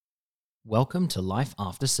Welcome to Life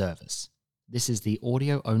After Service. This is the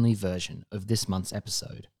audio-only version of this month's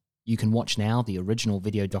episode. You can watch now the original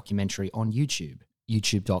video documentary on YouTube,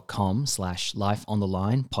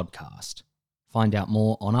 youtube.com/lifeontheline podcast. Find out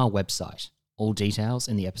more on our website. All details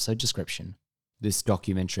in the episode description. This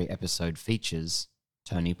documentary episode features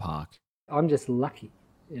Tony Park. I'm just lucky,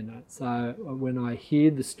 so when I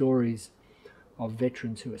hear the stories of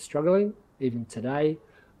veterans who are struggling, even today,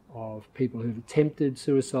 of people who've attempted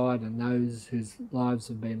suicide and those whose lives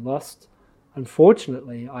have been lost,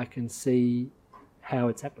 unfortunately, I can see how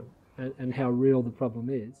it's happened and how real the problem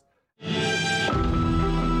is. All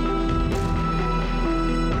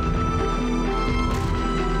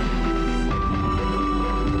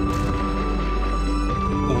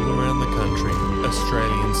around the country,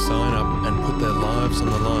 Australians sign up and put their lives on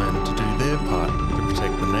the line to do their part to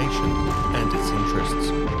protect the nation and its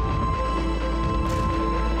interests.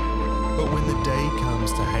 But when the day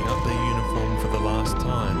comes to hang up their uniform for the last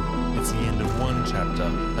time, it's the end of one chapter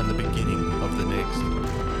and the beginning of the next.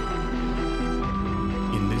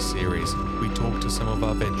 In this series, we talk to some of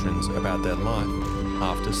our veterans about their life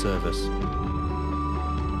after service.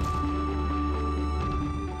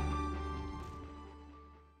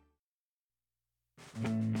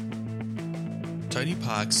 Tony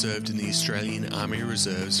Park served in the Australian Army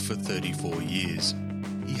Reserves for 34 years.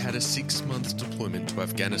 He had a 6-month deployment to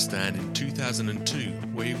Afghanistan in 2002,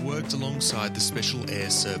 where he worked alongside the Special Air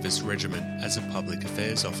Service Regiment as a public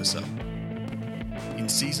affairs officer. In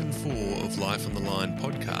Season 4 of Life on the Line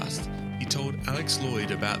podcast, he told Alex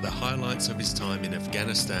Lloyd about the highlights of his time in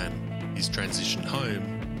Afghanistan, his transition home,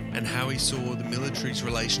 and how he saw the military's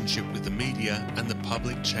relationship with the media and the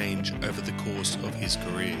public change over the course of his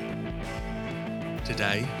career.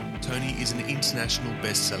 Today, Tony is an international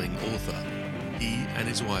best-selling author. He and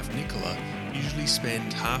his wife Nicola usually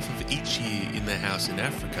spend half of each year in their house in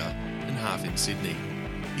Africa and half in Sydney.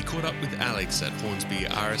 He caught up with Alex at Hornsby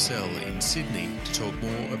RSL in Sydney to talk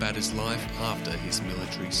more about his life after his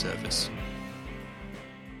military service.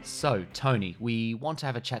 So, Tony, we want to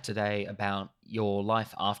have a chat today about your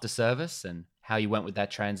life after service and how you went with that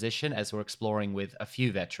transition, as we're exploring with a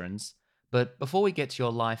few veterans. But before we get to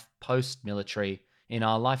your life post-military, in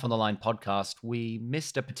our Life on the Line podcast, we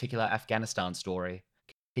missed a particular Afghanistan story.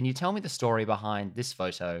 Can you tell me the story behind this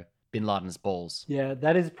photo, Bin Laden's balls? Yeah,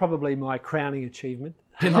 that is probably my crowning achievement.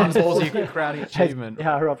 Bin Laden's balls are your crowning achievement. As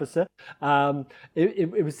PR officer.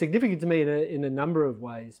 It was significant to me in a number of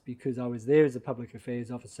ways because I was there as a public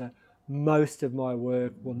affairs officer. Most of my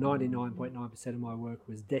work, 99.9% of my work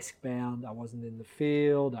was desk bound. I wasn't in the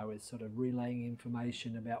field. I was sort of relaying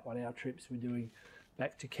information about what our troops were doing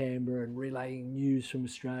back to Canberra and relaying news from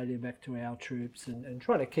Australia back to our troops and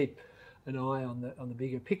trying to keep an eye on the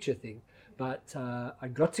bigger picture thing. But I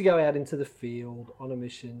got to go out into the field on a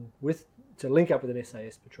mission to link up with an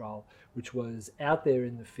SAS patrol, which was out there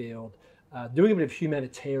in the field doing a bit of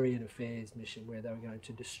humanitarian affairs mission where they were going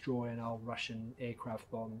to destroy an old Russian aircraft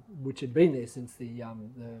bomb, which had been there since the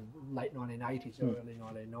late 1980s or early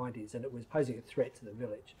 1990s, and it was posing a threat to the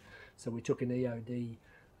village. So we took an EOD,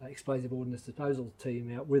 explosive ordnance disposal team,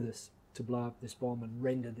 out with us to blow up this bomb and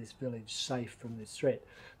render this village safe from this threat.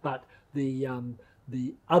 But the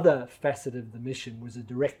other facet of the mission was a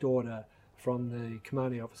direct order from the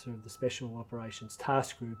commanding officer of the Special Operations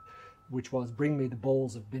Task Group, which was bring me the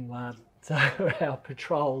balls of Bin Laden. So our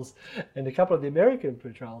patrols and a couple of the American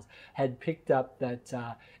patrols had picked up that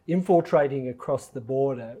infiltrating across the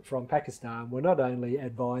border from Pakistan were not only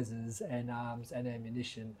advisors and arms and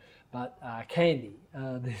ammunition, but candy.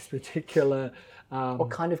 This particular What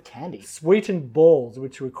kind of candy? Sweetened balls,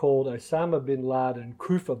 which were called Osama Bin Laden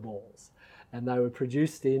Kufa balls, and they were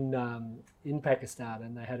produced in Pakistan,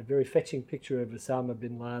 and they had a very fetching picture of Osama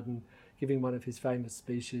Bin Laden giving one of his famous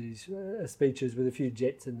speeches with a few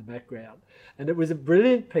jets in the background. And it was a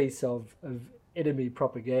brilliant piece of enemy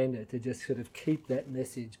propaganda to just sort of keep that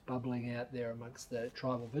message bubbling out there amongst the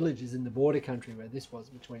tribal villages in the border country where this was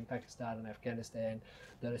between Pakistan and Afghanistan,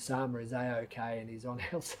 that Osama is A-OK and he's on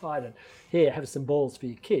our side, and here, have some balls for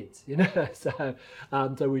your kids, So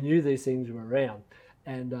we knew these things were around.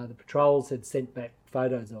 And the patrols had sent back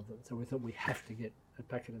photos of them, so we thought we have to get a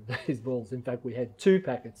packet of these balls. In fact, we had 2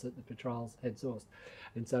 packets that the patrols had sourced.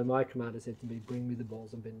 And so my commander said to me, bring me the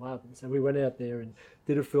balls of Bin Laden. So we went out there and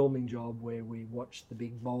did a filming job where we watched the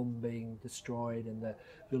big bomb being destroyed and the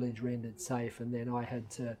village rendered safe. And then I had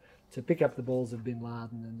to pick up the balls of Bin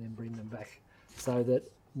Laden and then bring them back so that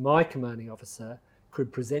my commanding officer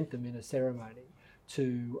could present them in a ceremony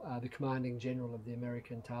to the commanding general of the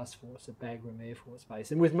American task force at Bagram Air Force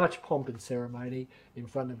Base, and with much pomp and ceremony in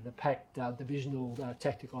front of the PAC Divisional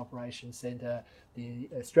Tactical Operations Centre, the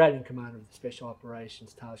Australian commander of the Special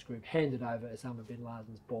Operations Task Group handed over Osama bin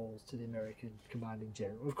Laden's balls to the American commanding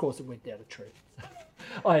general. Of course, it went down a tree.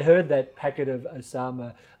 I heard that packet of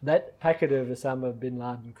Osama bin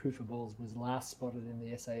Laden Kufa balls was last spotted in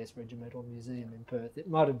the SAS Regimental Museum in Perth. It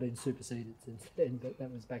might have been superseded since then, but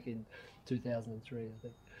that was back in 2003, I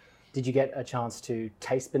think. Did you get a chance to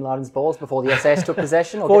taste bin Laden's balls before the SAS took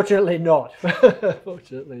possession? Fortunately not.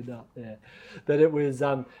 Fortunately not. Yeah, but it was.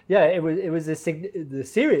 The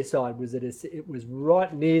serious side was that it was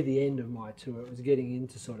right near the end of my tour. It was getting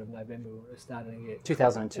into sort of November when it was starting again.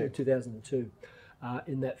 2002. 2002.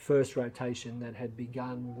 In that first rotation that had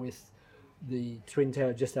begun with the Twin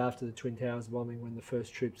Towers, just after the Twin Towers bombing, when the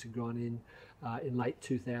first troops had gone in late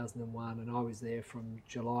 2001, and I was there from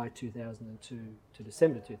July 2002 to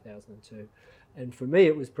December 2002. And for me,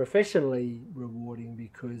 it was professionally rewarding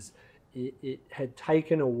because it had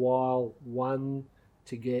taken a while, one,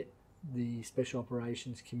 to get the special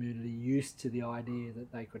operations community used to the idea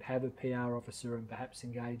that they could have a PR officer and perhaps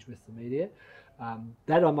engage with the media.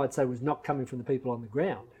 That, I might say, was not coming from the people on the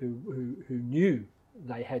ground who knew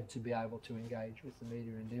they had to be able to engage with the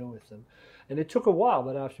media and deal with them. And it took a while,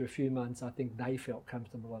 but after a few months, I think they felt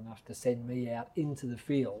comfortable enough to send me out into the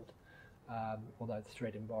field, although the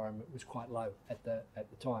threat environment was quite low at the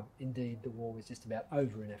time. Indeed, the war was just about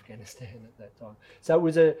over in Afghanistan at that time. So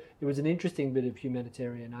it was an interesting bit of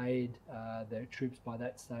humanitarian aid. The troops by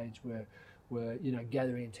that stage were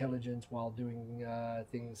gathering intelligence while doing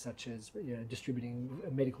things such as distributing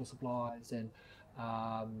medical supplies and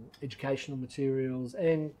educational materials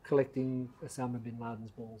and collecting Osama bin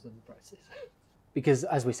Laden's balls in the process. Because,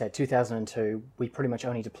 as we said, 2002, we pretty much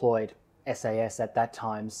only deployed SAS at that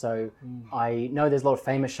time. So I know there's a lot of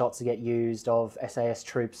famous shots that get used of SAS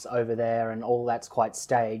troops over there, and all that's quite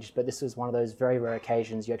staged. But this was one of those very rare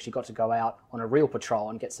occasions you actually got to go out on a real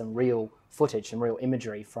patrol and get some real footage, some real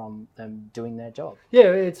imagery from them doing their job.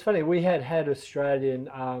 Yeah, it's funny. We had Australian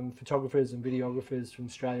photographers and videographers from the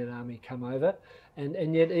Australian Army come over,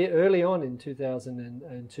 and yet early on in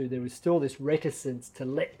 2002 there was still this reticence to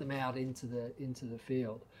let them out into the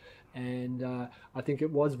field. And I think it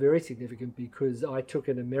was very significant because I took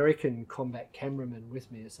an American combat cameraman with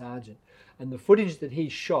me, a sergeant, and the footage that he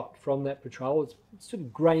shot from that patrol, it's sort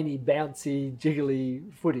of grainy, bouncy, jiggly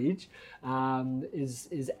footage,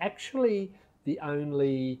 is actually the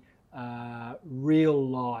only real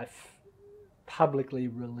life publicly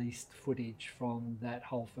released footage from that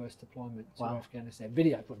whole first deployment to Afghanistan,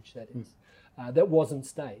 video footage that is. That wasn't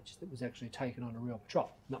staged, that was actually taken on a real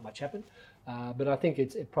patrol. Not much happened, but I think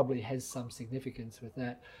it probably has some significance with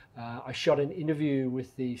that. I shot an interview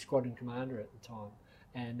with the squadron commander at the time,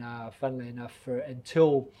 and funnily enough,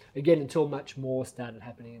 until much more started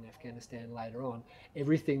happening in Afghanistan later on,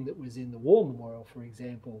 everything that was in the War Memorial, for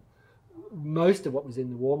example, most of what was in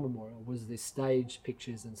the War Memorial was the staged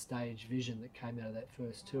pictures and staged vision that came out of that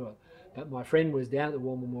first tour. But my friend was down at the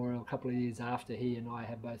War Memorial a couple of years after he and I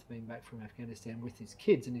had both been back from Afghanistan with his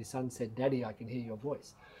kids, and his son said, "Daddy, I can hear your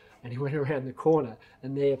voice." And he went around the corner,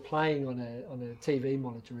 and there, playing on a TV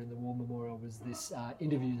monitor in the War Memorial, was this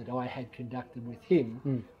interview that I had conducted with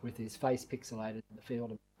him, with his face pixelated in the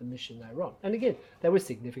field of the mission they were on. And again, that was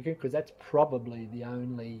significant because that's probably the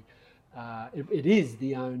only it is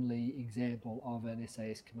the only example of an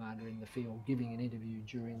SAS commander in the field giving an interview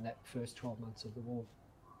during that first 12 months of the war.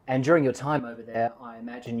 And during your time over there, I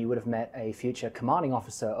imagine you would have met a future commanding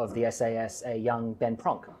officer of the SAS, a young Ben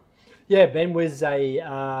Pronk. Yeah, Ben was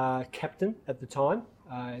a captain at the time.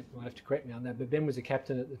 You might have to correct me on that, but Ben was a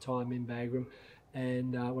captain at the time in Bagram,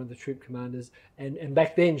 and one of the troop commanders, and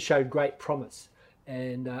back then showed great promise.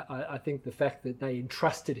 And I think the fact that they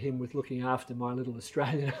entrusted him with looking after my little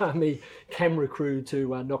Australian Army camera crew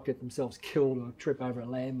to not get themselves killed or trip over a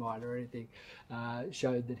landmine or anything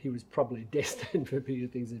showed that he was probably destined for bigger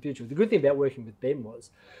things in the future. The good thing about working with Ben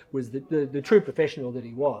was that the true professional that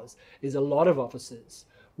he was, is a lot of officers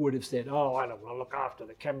would have said, "Oh, I don't want to look after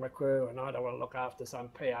the camera crew, and I don't want to look after some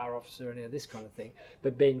PR officer," and this kind of thing.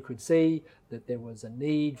 But Ben could see that there was a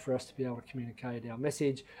need for us to be able to communicate our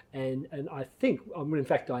message, and I think, in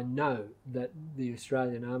fact, I know that the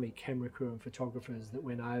Australian Army camera crew and photographers that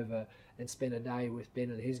went over and spent a day with Ben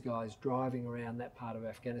and his guys driving around that part of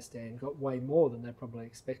Afghanistan got way more than they probably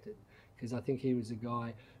expected. Because I think he was a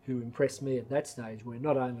guy who impressed me at that stage, where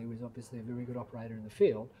not only was obviously a very good operator in the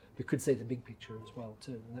field, but could see the big picture as well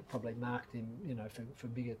too, and that probably marked him, for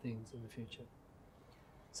bigger things in the future.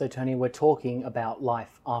 So Tony, we're talking about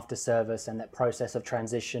life after service and that process of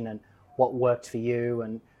transition and what worked for you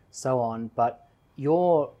and so on. But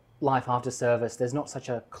your life after service, there's not such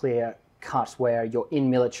a clear cut where you're in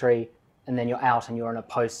military and then you're out and you're in a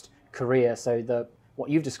post-career. So what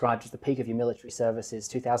you've described as the peak of your military service is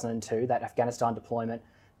 2002, that Afghanistan deployment,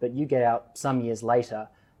 but you get out some years later.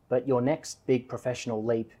 But your next big professional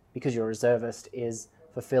leap, because you're a reservist, is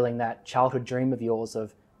fulfilling that childhood dream of yours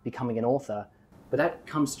of becoming an author. But that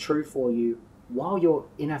comes true for you while you're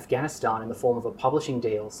in Afghanistan in the form of a publishing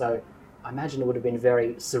deal. So I imagine it would have been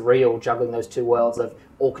very surreal juggling those two worlds of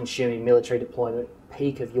all-consuming military deployment,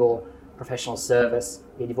 peak of your professional service,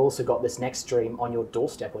 yet you've also got this next dream on your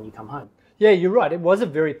doorstep when you come home. Yeah, you're right. It was a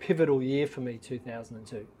very pivotal year for me,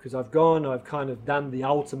 2002, because I've kind of done the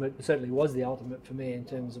ultimate, certainly was the ultimate for me in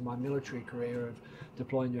terms of my military career of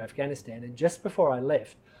deploying to Afghanistan. And just before I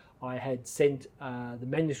left, I had sent the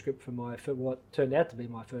manuscript for what turned out to be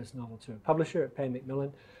my first novel to a publisher at Pan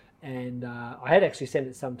Macmillan. And I had actually sent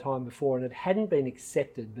it some time before, and it hadn't been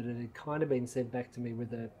accepted, but it had kind of been sent back to me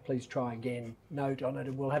with a please try again note on it,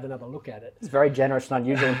 and we'll have another look at it. It's very generous and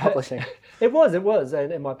unusual in publishing. It was.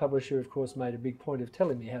 And my publisher, of course, made a big point of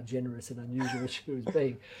telling me how generous and unusual she was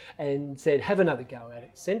being, and said, have another go at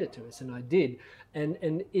it, send it to us. And I did. And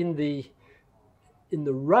in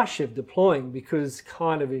the rush of deploying, because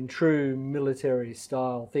kind of in true military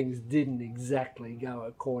style, things didn't exactly go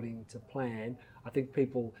according to plan. I think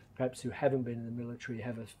people, perhaps who haven't been in the military,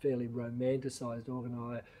 have a fairly romanticised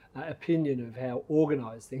opinion of how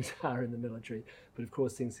organised things are in the military. But of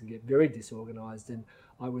course, things can get very disorganised. And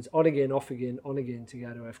I was on again, off again, on again to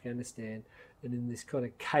go to Afghanistan. And in this kind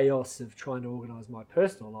of chaos of trying to organise my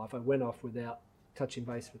personal life, I went off without touching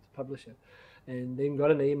base with the publisher. And then got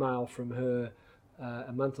an email from her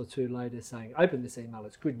a month or two later saying, open this email,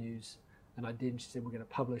 it's good news. And I did. She said, we're going to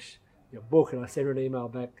publish your book. And I sent her an email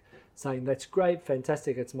back saying, that's great,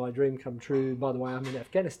 fantastic, it's my dream come true. By the way, I'm in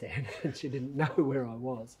Afghanistan. And she didn't know where I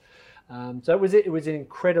was. So it was an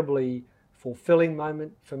incredibly fulfilling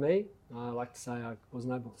moment for me. I like to say I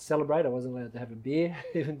wasn't able to celebrate. I wasn't allowed to have a beer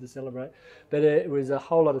even to celebrate. But it was a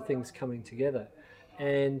whole lot of things coming together.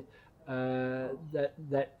 And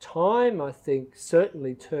that time, I think,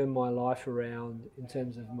 certainly turned my life around in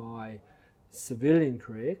terms of my civilian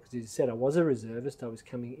career, because as you said, I was a reservist. I was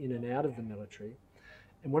coming in and out of the military.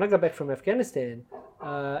 And when I got back from Afghanistan,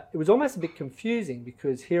 it was almost a bit confusing,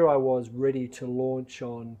 because here I was ready to launch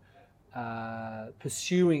on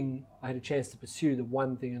pursuing, I had a chance to pursue the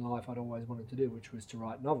one thing in life I'd always wanted to do, which was to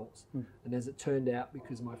write novels. And as it turned out,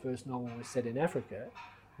 because my first novel was set in Africa,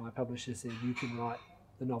 my publisher said, you can write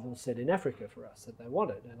the novel set in Africa for us that they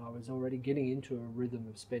wanted. And I was already getting into a rhythm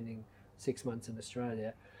of spending 6 months in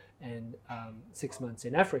Australia and 6 months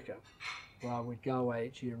in Africa, where I would go away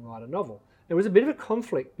each year and write a novel. It was a bit of a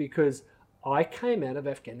conflict, because I came out of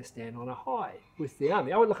Afghanistan on a high with the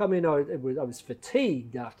army. I was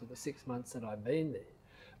fatigued after the 6 months that I'd been there,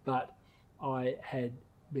 but I had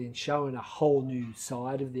been shown a whole new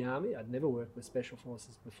side of the army. I'd never worked with Special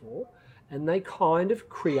Forces before, and they kind of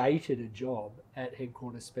created a job at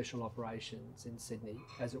Headquarters Special Operations in Sydney,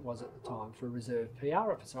 as it was at the time, for a reserve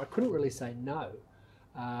PR officer. I couldn't really say no.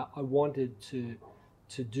 I wanted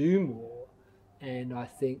to do more, and I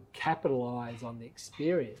think capitalise on the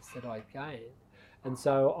experience that I gained. And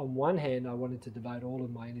so on one hand, I wanted to devote all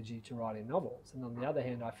of my energy to writing novels, and on the other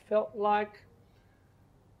hand, I felt like,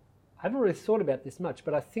 I haven't really thought about this much,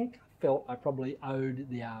 but I felt I probably owed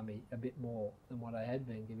the army a bit more than what I had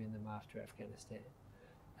been giving them after Afghanistan.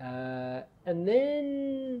 And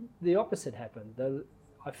then the opposite happened.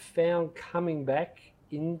 I found coming back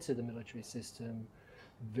into the military system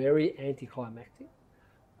very anticlimactic,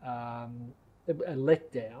 a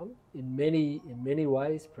letdown in many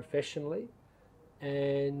ways professionally,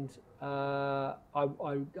 and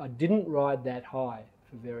I didn't ride that high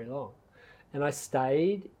for very long. And I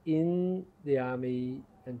stayed in the army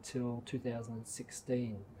until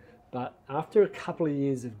 2016. But after a couple of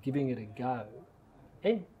years of giving it a go,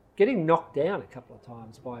 and getting knocked down a couple of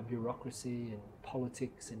times by bureaucracy and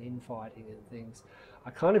politics and infighting and things, I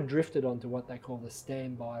kind of drifted onto what they call the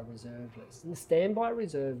standby reserve list. And the standby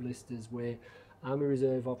reserve list is where Army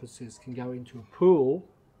Reserve officers can go into a pool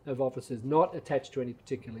of officers not attached to any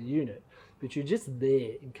particular unit, but you're just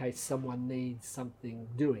there in case someone needs something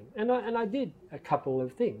doing. And I did a couple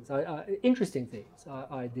of things, interesting things.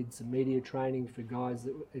 I did some media training for guys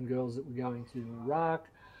and girls that were going to Iraq.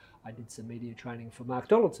 I did some media training for Mark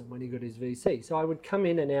Donaldson when he got his VC. So I would come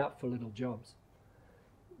in and out for little jobs.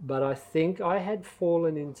 But I think I had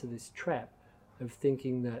fallen into this trap of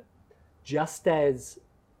thinking that just as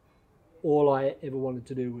all I ever wanted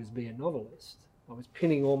to do was be a novelist, I was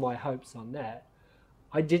pinning all my hopes on that,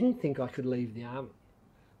 I didn't think I could leave the army.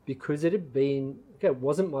 because it had been, okay, it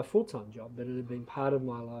wasn't my full-time job, but it had been part of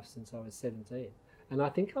my life since I was 17. And I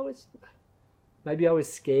think maybe I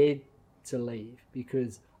was scared to leave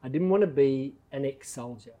because I didn't want to be an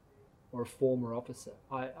ex-soldier or a former officer.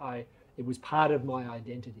 It was part of my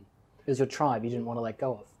identity. It was your tribe you didn't want to let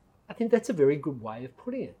go of. I think that's a very good way of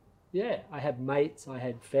putting it. Yeah, I had mates, I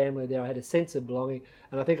had family there, I had a sense of belonging,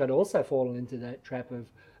 and I think I'd also fallen into that trap of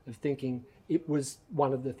thinking it was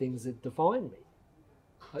one of the things that defined me.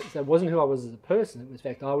 So it wasn't who I was as a person, it was, in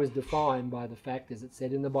fact, I was defined by the fact, as it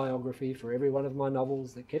said in the biography for every one of my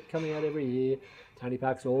novels that kept coming out every year, Tony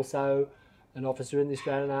Park's also an officer in the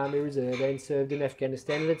Australian Army Reserve and served in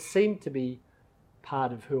Afghanistan, and it seemed to be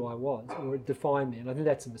part of who I was, or it defined me, and I think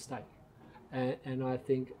that's a mistake. And I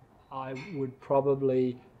think I would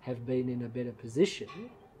probably have been in a better position,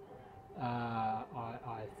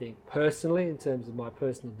 I think personally, in terms of my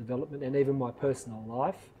personal development and even my personal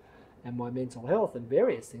life and my mental health and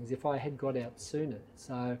various things, if I had got out sooner.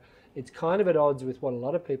 So it's kind of at odds with what a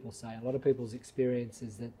lot of people say. A lot of people's experience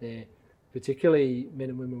is that they're, particularly men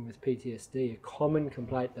and women with PTSD, a common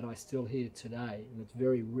complaint that I still hear today, and it's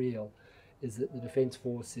very real, is that the Defence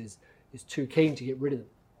Force is too keen to get rid of them,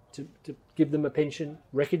 to give them a pension,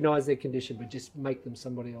 recognise their condition, but just make them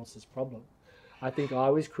somebody else's problem. I think I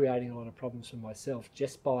was creating a lot of problems for myself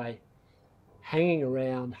just by hanging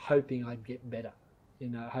around hoping I'd get better,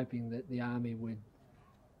 hoping that the Army would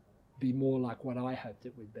be more like what I hoped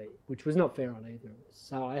it would be, which was not fair on either of us.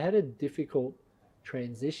 So I had a difficult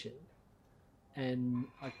transition, and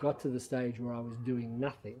I got to the stage where I was doing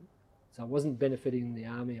nothing. So I wasn't benefiting the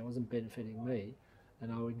Army, I wasn't benefiting me,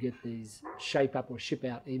 and I would get these shape up or ship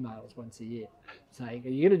out emails once a year saying, are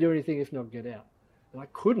you going to do anything? If not, get out. And I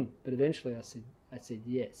couldn't, but eventually I said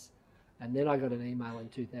yes. And then I got an email in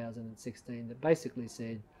 2016 that basically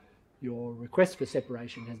said, your request for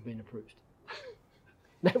separation has been approved.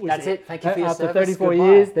 That's it. Thank you for your after service. 34 Goodbye.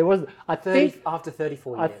 years, there was, after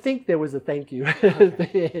 34 years. I think there was a thank you at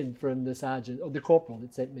the end from the sergeant, or the corporal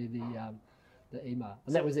that sent me the email.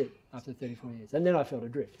 And that was it after 34 years. And then I felt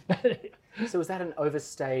adrift. So was that an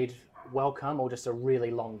overstayed welcome or just a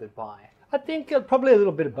really long goodbye? I think probably a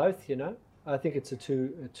little bit of both, I think it's a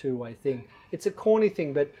two-way thing. It's a corny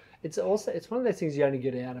thing, but it's one of those things you only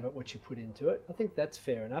get out of it what you put into it. I think that's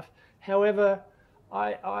fair enough. However,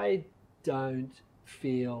 I don't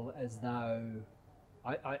feel as though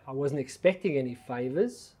I wasn't expecting any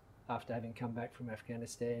favours after having come back from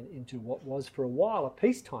Afghanistan into what was for a while a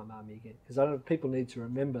peacetime army again. Because people need to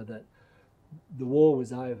remember that the war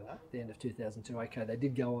was over at the end of 2002. Okay, they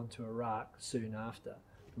did go on to Iraq soon after.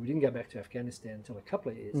 We didn't go back to Afghanistan until a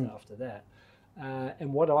couple of years after that.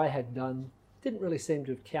 And what I had done didn't really seem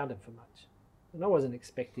to have counted for much. And I wasn't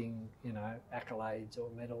expecting, accolades or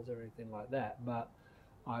medals or anything like that, but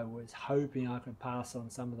I was hoping I could pass on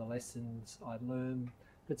some of the lessons I'd learned,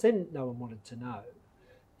 but then no one wanted to know.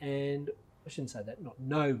 And I shouldn't say that, not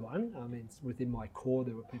no one. I mean, within my core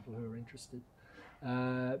there were people who were interested.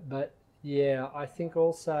 But yeah, I think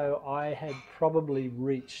also I had probably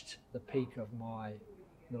reached the peak of my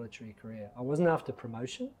military career. I wasn't after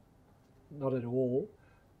promotion, not at all.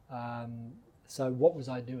 So what was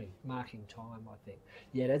I doing? Marking time, I think.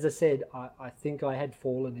 Yet, as I said, I think I had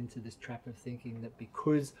fallen into this trap of thinking that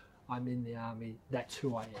because I'm in the Army, that's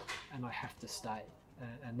who I am, and I have to stay.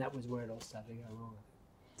 And that was where it all started to go wrong.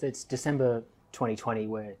 So it's December 2020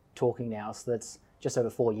 we're talking now, so that's just over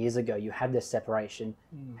 4 years ago. You had this separation.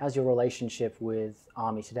 How's your relationship with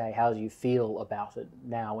Army today? How do you feel about it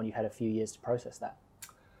now when you've had a few years to process that?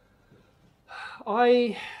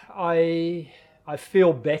 I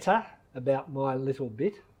feel better about my little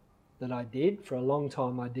bit that I did. For a long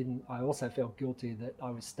time I didn't. I also felt guilty that I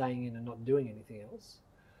was staying in and not doing anything else.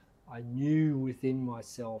 I knew within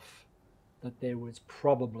myself that there was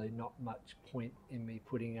probably not much point in me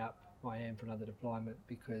putting up my hand for another deployment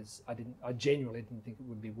because I genuinely didn't think it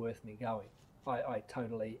would be worth me going. I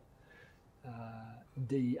totally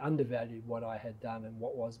undervalued what I had done and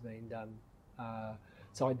what was being done.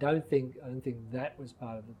 So I don't think that was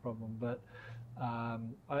part of the problem, but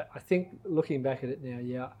I think looking back at it now,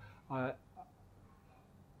 yeah,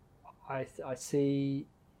 I see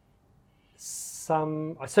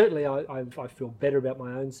some. I feel better about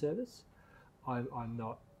my own service. I'm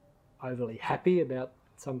not overly happy about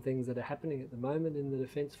some things that are happening at the moment in the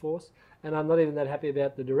Defence Force, and I'm not even that happy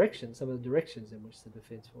about some of the directions in which the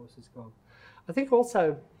Defence Force has gone. I think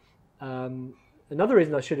also another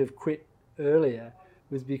reason I should have quit earlier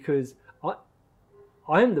was because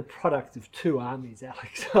I am the product of two armies,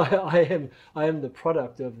 Alex. I am the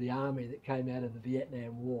product of the army that came out of the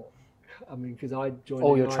Vietnam War. I mean, because I joined...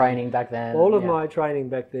 All your training back then. All of my training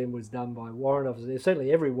back then was done by warrant officers.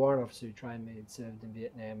 Certainly every warrant officer who trained me had served in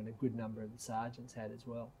Vietnam, and a good number of the sergeants had as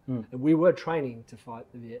well. And we were training to fight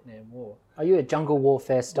the Vietnam War. Are you a jungle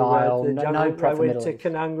warfare style? I went to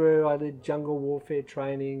Canangru, I did jungle warfare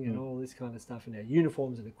training and all this kind of stuff, and our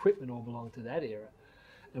uniforms and equipment all belonged to that era.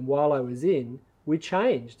 And while I was in, we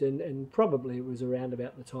changed, and probably it was around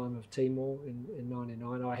about the time of Timor in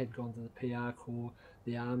 99. I had gone to the PR Corps,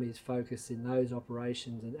 the Army's focus in those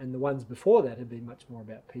operations, and the ones before that had been much more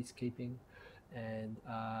about peacekeeping, and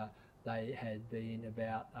they had been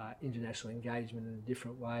about international engagement in a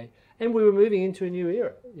different way. And we were moving into a new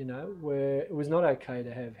era, you know, where it was not okay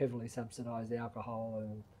to have heavily subsidised alcohol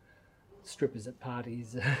and strippers at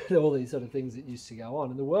parties, all these sort of things that used to go on.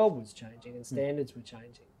 And the world was changing and standards were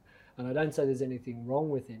changing. And I don't say there's anything wrong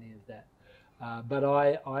with any of that. But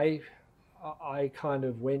I kind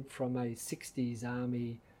of went from a 60s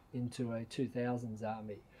army into a 2000s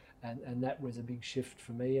army. And that was a big shift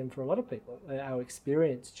for me and for a lot of people. Our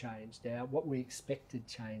experience changed. What we expected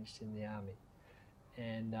changed in the army.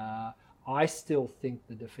 And I still think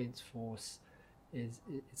the Defence Force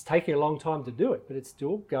it's taking a long time to do it, but it's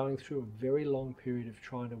still going through a very long period of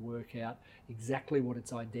trying to work out exactly what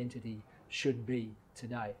its identity should be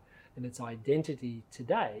today. And its identity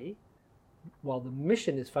today, while the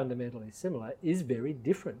mission is fundamentally similar, is very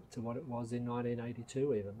different to what it was in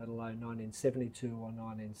 1982 even, let alone 1972 or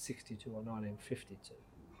 1962 or 1952.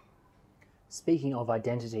 Speaking of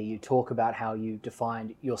identity, you talk about how you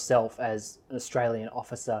defined yourself as an Australian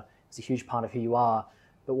officer. It's a huge part of who you are.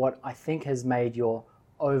 But what I think has made your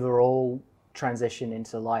overall transition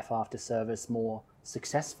into life after service more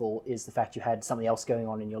successful is the fact you had something else going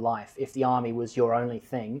on in your life. If the army was your only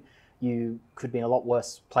thing, you could be in a lot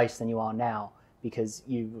worse place than you are now, because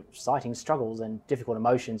you were citing struggles and difficult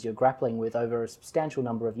emotions you're grappling with over a substantial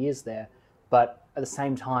number of years there. But at the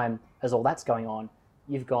same time as all that's going on,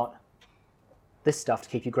 you've got this stuff to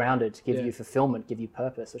keep you grounded, to give you fulfillment, give you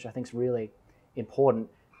purpose, which I think is really important.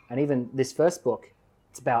 And even this first book,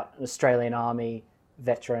 it's about an Australian Army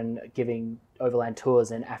veteran giving overland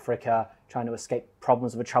tours in Africa, trying to escape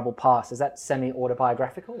problems of a troubled past. Is that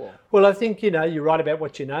semi-autobiographical? Or? Well, I think, you write about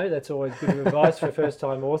what you know. That's always good advice for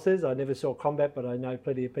first-time authors. I never saw combat, but I know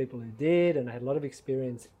plenty of people who did, and I had a lot of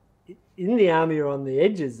experience in the Army or on the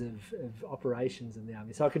edges of operations in the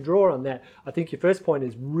Army. So I could draw on that. I think your first point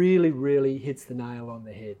is really, really hits the nail on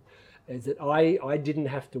the head. Is that I didn't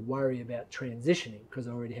have to worry about transitioning because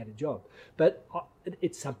I already had a job. But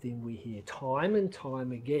it's something we hear time and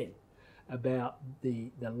time again about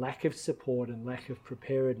the lack of support and lack of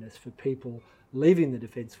preparedness for people leaving the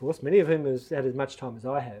Defence Force, many of whom have had as much time as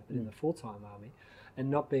I have, but in the full-time Army, and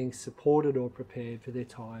not being supported or prepared for their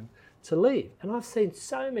time to leave. And I've seen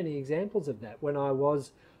so many examples of that. When I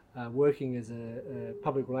was working as a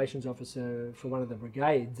public relations officer for one of the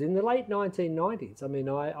brigades in the late 1990s. I mean,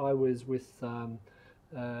 I was with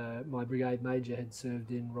my brigade major had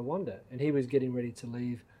served in Rwanda, and he was getting ready to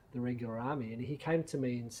leave the regular army, and he came to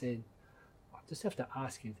me and said, I just have to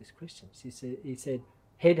ask you this question. He said,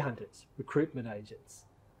 headhunters, recruitment agents,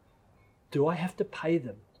 do I have to pay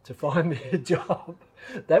them to find me a job?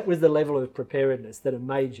 That was the level of preparedness that a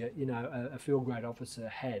major, a field grade officer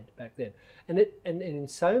had back then. And in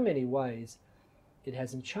so many ways, it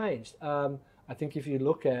hasn't changed. I think if you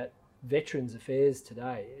look at Veterans Affairs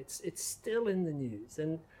today, it's still in the news.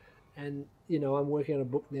 And I'm working on a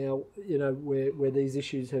book now, where these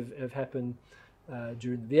issues have happened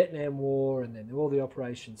during the Vietnam War and then all the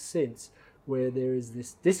operations since, where there is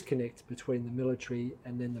this disconnect between the military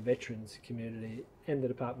and then the veterans community and the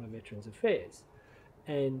Department of Veterans Affairs.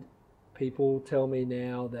 And people tell me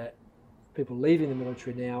now that people leaving the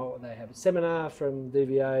military now, they have a seminar from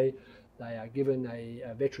DVA, they are given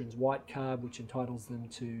a veterans white card which entitles them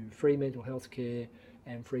to free mental health care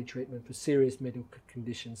and free treatment for serious medical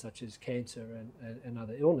conditions such as cancer and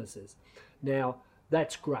other illnesses. Now,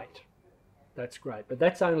 that's great, but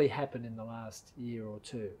that's only happened in the last year or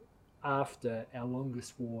two, after our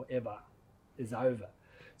longest war ever is over.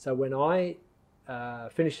 So when I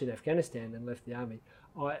finished in Afghanistan and left the army,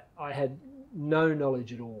 I had no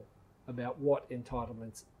knowledge at all about what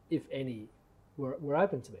entitlements, if any, were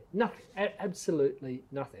open to me. Nothing, absolutely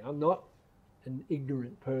nothing. I'm not an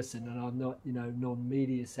ignorant person, and I'm not,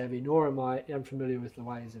 non-media savvy, nor am I unfamiliar with the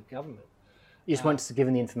ways of government. You just weren't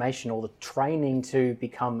given the information or the training to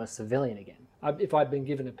become a civilian again. If I'd been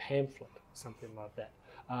given a pamphlet, something like that.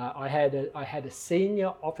 I had a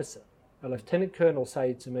senior officer, a lieutenant colonel,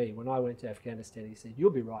 say to me when I went to Afghanistan, he said,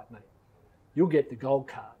 "You'll be right, mate. You'll get the gold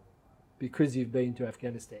card because you've been to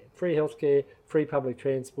Afghanistan. Free healthcare, free public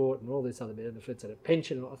transport, and all this other benefits, and a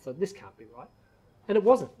pension. And I thought, this can't be right. And it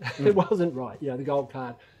wasn't. It wasn't right. You know, the gold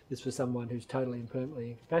card is for someone who's totally and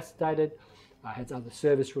permanently incapacitated, has other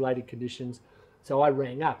service-related conditions. So I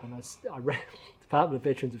rang up and I rang the Department of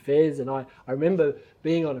Veterans Affairs, and I remember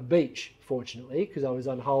being on a beach, fortunately, because I was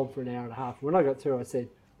on hold for an hour and a half. When I got through, I said,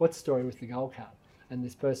 what's the story with the gold card? And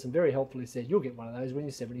this person very helpfully said, you'll get one of those when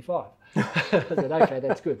you're 75. I said, okay,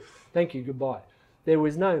 that's good. Thank you, goodbye. There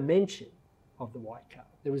was no mention of the white card.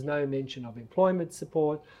 There was no mention of employment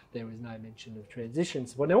support. There was no mention of transition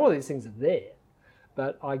support. Now, all these things are there,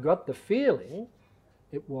 but I got the feeling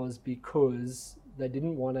it was because they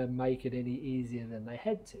didn't want to make it any easier than they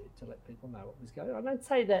had to let people know what was going on. I don't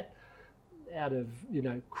say that out of, you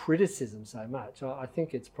know, criticism so much. I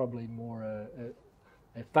think it's probably more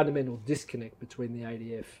a fundamental disconnect between the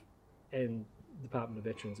ADF and the Department of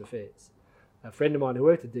Veterans Affairs. A friend of mine who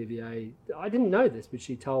worked at DVA, I didn't know this, but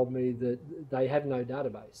she told me that they have no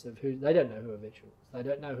database of who, they don't know who a veteran is. They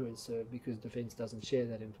don't know who has served because Defence doesn't share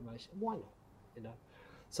that information. Why not? You know.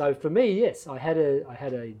 So for me, yes, I had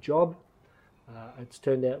a job. It's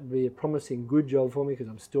turned out to be a promising, good job for me because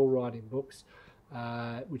I'm still writing books,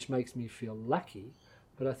 which makes me feel lucky.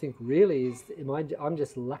 But I think really I'm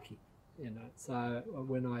just lucky, you know. So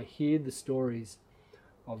when I hear the stories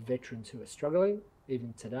of veterans who are struggling,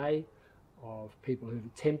 even today, of people who've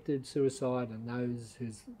attempted suicide and those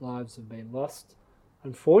whose lives have been lost,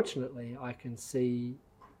 unfortunately, I can see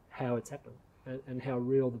how it's happened and how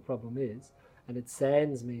real the problem is. And it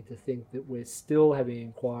saddens me to think that we're still having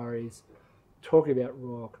inquiries, talking about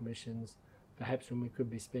royal commissions, perhaps when we could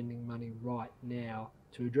be spending money right now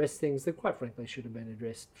to address things that quite frankly should have been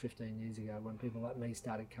addressed 15 years ago when people like me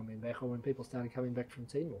started coming back, or when people started coming back from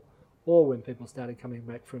Timor, or when people started coming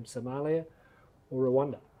back from Somalia or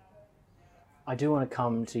Rwanda. I do want to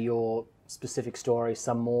come to your specific story,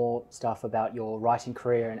 some more stuff about your writing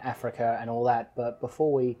career in Africa and all that, but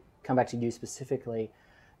before we come back to you specifically,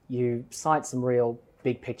 you cite some real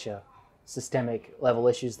big picture, systemic level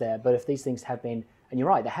issues there, but if these things have been, and you're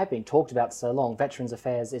right, they have been talked about so long, Veterans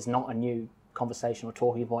Affairs is not a new conversation or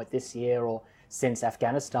talking point this year or since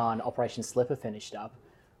Afghanistan Operation Slipper finished up.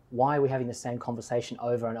 Why are we having the same conversation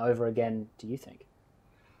over and over again, do you think?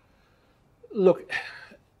 Look,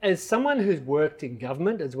 as someone who's worked in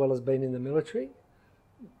government as well as been in the military,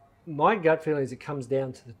 my gut feeling is it comes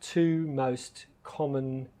down to the two most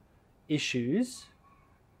common issues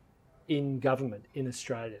in government in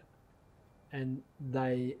Australia, and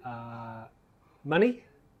they are money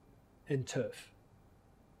and turf.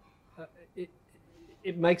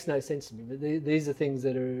 It makes no sense to me, but these are things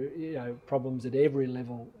that are, you know, problems at every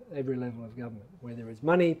level of government. Where there is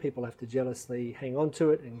money, people have to jealously hang on to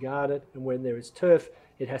it and guard it, and when there is turf,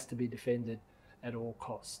 it has to be defended at all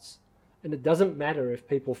costs. And it doesn't matter if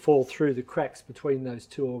people fall through the cracks between those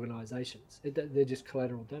two organisations. They're just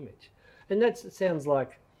collateral damage. And that sounds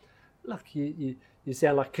like, look, you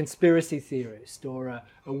sound like a conspiracy theorist or a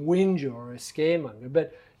whinger or a scaremonger.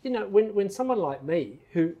 But, you know, when someone like me,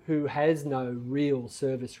 who has no real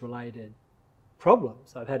service-related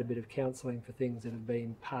problems, I've had a bit of counselling for things that have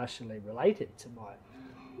been partially related to my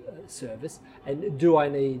service, and do I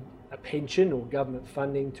need a pension or government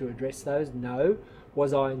funding to address those? No.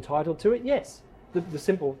 Was I entitled to it? Yes. The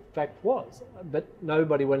simple fact was, but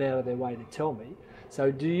nobody went out of their way to tell me.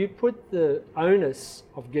 So do you put the onus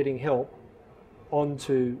of getting help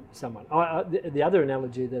onto someone? The other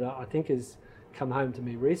analogy that I think has come home to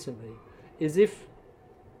me recently is if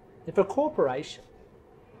a corporation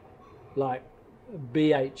like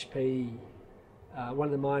BHP,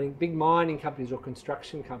 one of the big mining companies or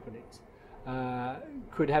construction companies,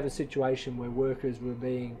 could have a situation where workers were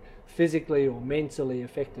being physically or mentally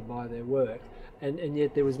affected by their work, and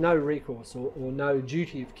yet there was no recourse or no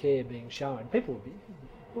duty of care being shown, people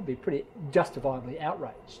would be pretty justifiably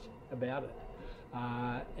outraged about it.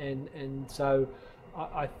 And so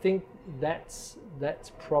I think that's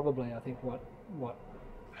probably, I think, what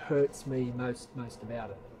hurts me most about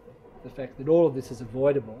it. The fact that all of this is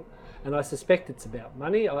avoidable, and I suspect it's about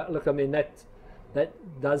money.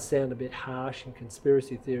 That does sound a bit harsh and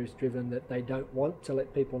conspiracy theorist driven, that they don't want to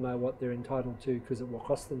let people know what they're entitled to because it will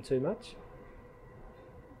cost them too much.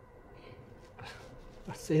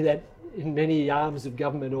 I see that in many arms of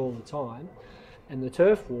government all the time. And the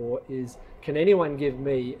turf war is, can anyone give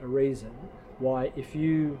me a reason why, if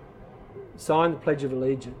you sign the Pledge of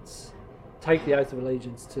Allegiance, take the oath of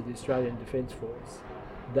allegiance to the Australian Defence Force,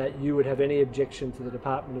 that you would have any objection to the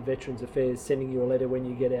Department of Veterans Affairs sending you a letter when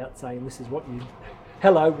you get out saying this is what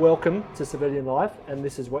hello, welcome to civilian life, and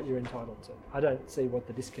this is what you're entitled to. I don't see what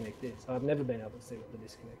the disconnect is. I've never been able to see what the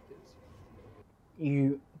disconnect is.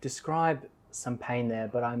 You describe some pain there,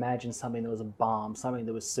 but I imagine something that was a balm, something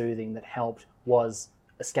that was soothing, that helped, was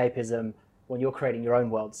escapism when you're creating your own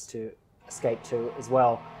worlds to escape to as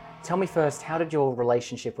well. Tell me first, how did your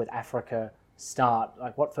relationship with Africa start?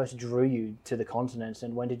 Like, what first drew you to the continent,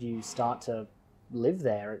 and when did you start to live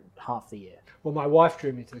there half the year? Well, my wife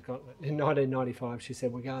drew me to the continent. In 1995, she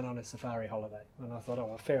said, we're going on a safari holiday. And I thought, oh,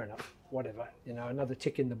 well, fair enough, whatever. You know, another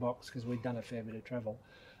tick in the box, because we'd done a fair bit of travel.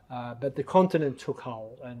 But the continent took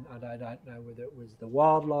hold, and I don't know whether it was the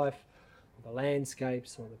wildlife, or the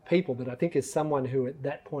landscapes, or the people, but I think as someone who at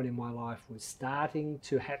that point in my life was starting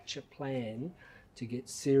to hatch a plan to get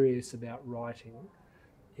serious about writing,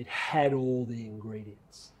 it had all the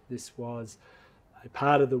ingredients. This was a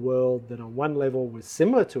part of the world that on one level was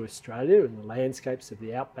similar to Australia in the landscapes of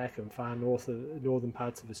the outback and far northern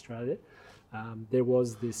parts of Australia. There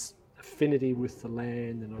was this affinity with the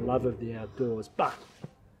land and a love of the outdoors, but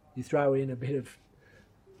you throw in a bit of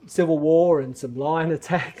civil war and some lion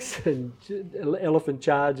attacks and elephant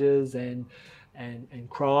charges and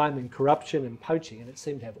crime and corruption and poaching, and it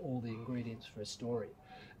seemed to have all the ingredients for a story.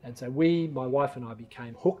 And so my wife and I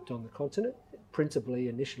became hooked on the continent, principally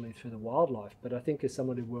initially through the wildlife. But I think as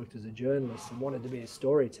someone who worked as a journalist and wanted to be a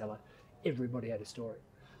storyteller, everybody had a story.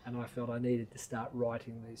 And I felt I needed to start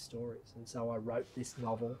writing these stories. And so I wrote this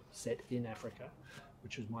novel set in Africa,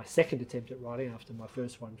 which was my second attempt at writing after my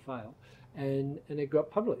first one failed. And it got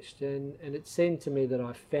published. And it seemed to me that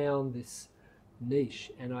I found this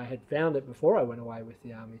niche, and I had found it before I went away with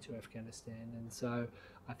the army to Afghanistan. And so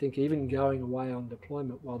I think even going away on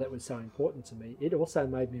deployment, while that was so important to me, it also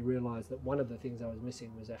made me realise that one of the things I was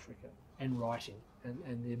missing was Africa and writing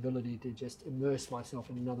and the ability to just immerse myself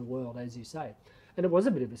in another world, as you say. And it was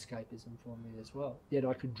a bit of escapism for me as well. Yet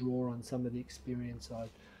I could draw on some of the experience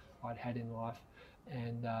I'd had in life.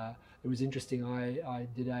 And it was interesting, I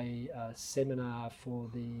did a seminar for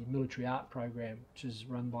the military art program, which is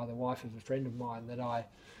run by the wife of a friend of mine that I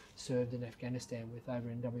served in Afghanistan with over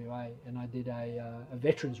in WA, and I did a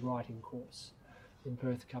veterans writing course in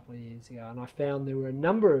Perth a couple of years ago, and I found there were a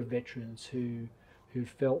number of veterans who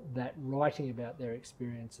felt that writing about their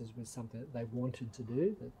experiences was something that they wanted to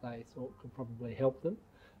do, that they thought could probably help them.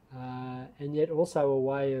 And yet also a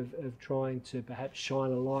way of trying to perhaps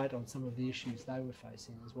shine a light on some of the issues they were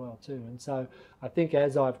facing as well too. And so I think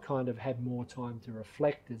as I've kind of had more time to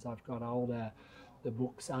reflect, as I've got older, the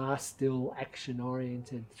books are still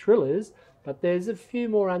action-oriented thrillers, but there's a few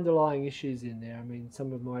more underlying issues in there. I mean,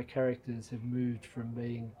 some of my characters have moved from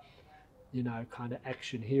being, you know, kind of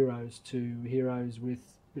action heroes to heroes with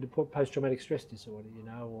a bit of post-traumatic stress disorder, you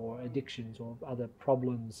know, or addictions or other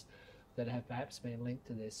problems that have perhaps been linked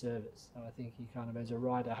to their service. So I think you kind of, as a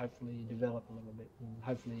writer, hopefully you develop a little bit, and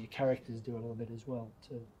hopefully your characters do a little bit as well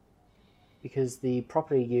too. Because the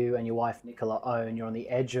property you and your wife Nicola own, you're on the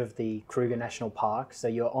edge of the Kruger National Park, so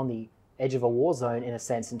you're on the edge of a war zone in a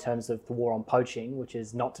sense in terms of the war on poaching, which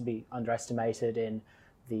is not to be underestimated in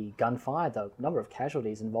the gunfire, the number of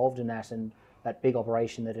casualties involved in that and that big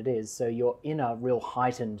operation that it is. So you're in a real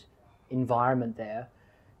heightened environment there.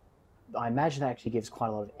 I imagine that actually gives quite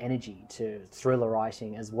a lot of energy to thriller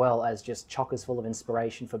writing, as well as just chockers full of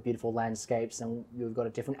inspiration for beautiful landscapes, and you've got a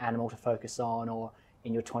different animal to focus on, or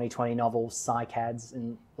in your 2020 novel, cycads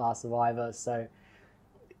in Last Survivor. So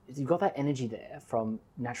you've got that energy there from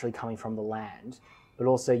naturally coming from the land, but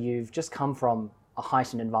also you've just come from a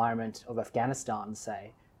heightened environment of Afghanistan,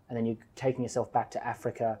 say, and then you're taking yourself back to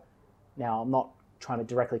Africa. Now, I'm not trying to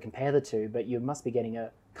directly compare the two, but you must be getting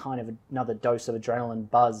a kind of another dose of adrenaline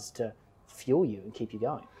buzz to fuel you and keep you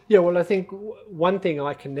going. Yeah, well, I think one thing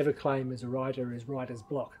I can never claim as a writer is writer's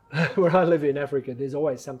block. Where I live in Africa, there's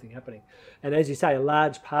always something happening. And as you say, a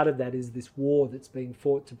large part of that is this war that's being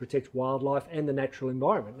fought to protect wildlife and the natural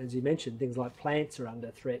environment. As you mentioned, things like plants are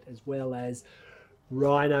under threat, as well as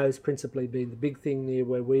rhinos principally being the big thing near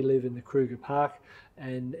where we live in the Kruger Park.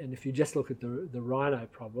 And if you just look at the rhino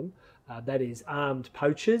problem, that is armed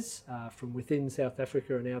poachers from within South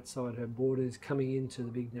Africa and outside her borders coming into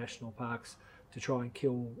the big national parks to try and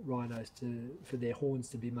kill rhinos for their horns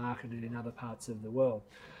to be marketed in other parts of the world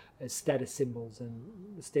as status symbols and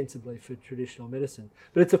ostensibly for traditional medicine.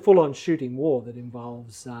 But it's a full-on shooting war that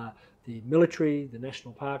involves the military, the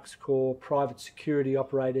National Parks Corps, private security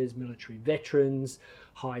operators, military veterans,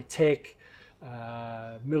 high tech,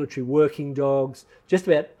 military working dogs, just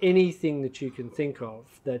about anything that you can think of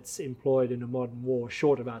that's employed in a modern war,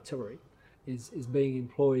 short of artillery, is being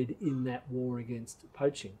employed in that war against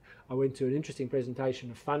poaching. I went to an interesting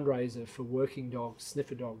presentation, a fundraiser for working dogs,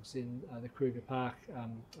 sniffer dogs, in the Kruger Park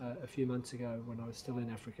a few months ago when I was still in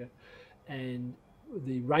Africa. And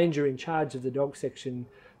the ranger in charge of the dog section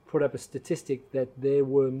put up a statistic that there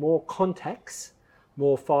were more contacts,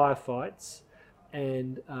 more firefights,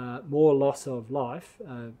 and more loss of life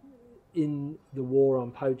in the war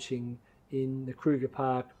on poaching in the Kruger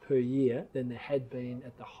Park per year than there had been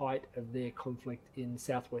at the height of their conflict in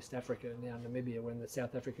Southwest Africa, now Namibia, when the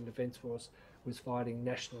South African Defence Force was fighting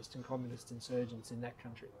nationalist and communist insurgents in that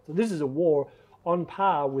country. So this is a war on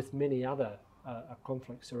par with many other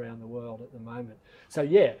conflicts around the world at the moment. So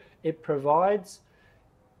yeah, it provides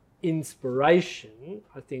inspiration,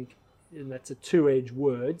 I think, and that's a two-edged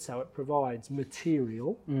word, so it provides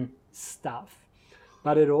material stuff.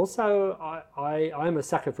 But it also, I'm a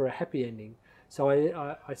sucker for a happy ending. So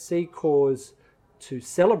I see cause to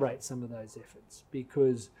celebrate some of those efforts,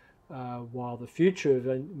 because while the future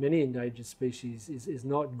of many endangered species is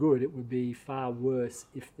not good, it would be far worse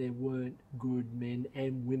if there weren't good men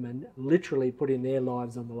and women literally putting their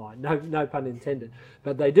lives on the line. No pun intended,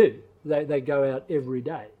 but they do. They go out every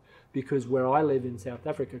day, because where I live in South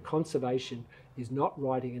Africa, conservation is not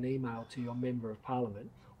writing an email to your member of parliament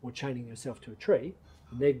or chaining yourself to a tree.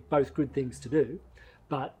 And they're both good things to do,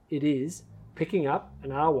 but it is picking up an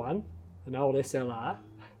R1, an old SLR,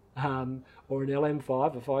 or an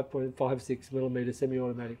LM5, a 5.56 millimeter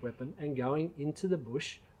semi-automatic weapon, and going into the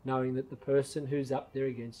bush knowing that the person who's up there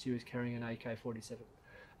against you is carrying an AK-47.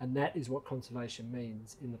 And that is what conservation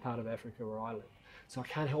means in the part of Africa where I live. So I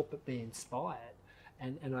can't help but be inspired,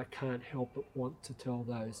 and I can't help but want to tell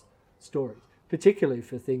those stories, particularly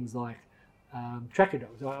for things like tracker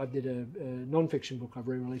dogs. I did a non-fiction book I've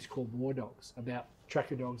re-released called War Dogs, about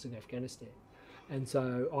tracker dogs in Afghanistan, and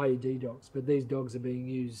so IED dogs. But these dogs are being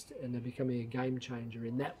used, and they're becoming a game changer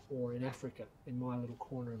in that war in Africa, in my little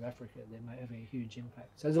corner of Africa. They're having a huge impact.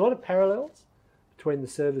 So there's a lot of parallels between the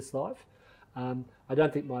service life. I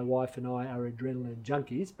don't think my wife and I are adrenaline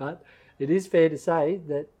junkies, but it is fair to say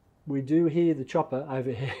that we do hear the chopper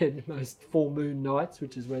overhead most full moon nights,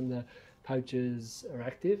 which is when the poachers are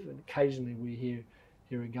active, and occasionally we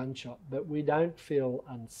hear a gunshot, but we don't feel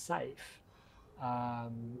unsafe.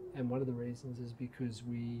 And one of the reasons is because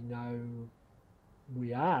we know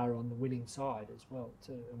we are on the winning side as well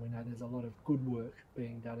too, and we know there's a lot of good work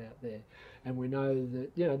being done out there, and we know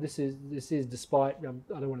that this is despite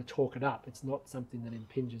I don't want to talk it up, it's not something that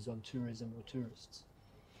impinges on tourism or tourists.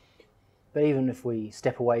 But even if we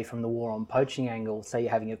step away from the war on poaching angle, say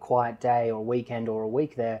you're having a quiet day or a weekend or a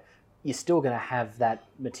week there, you're still going to have that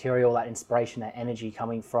material, that inspiration, that energy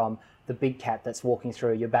coming from the big cat that's walking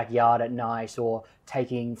through your backyard at night, or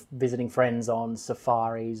visiting friends on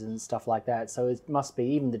safaris and stuff like that. So it must be,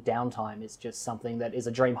 even the downtime is just something that is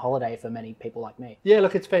a dream holiday for many people like me. Yeah,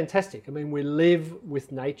 look, it's fantastic. I mean, we live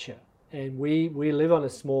with nature, and we live on a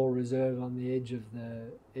small reserve on the edge of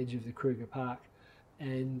the Kruger Park.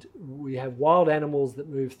 And we have wild animals that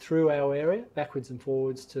move through our area, backwards and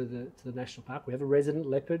forwards to the national park. We have a resident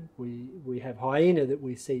leopard. We have hyena that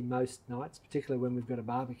we see most nights, particularly when we've got a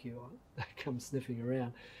barbecue on. They come sniffing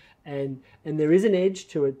around. And there is an edge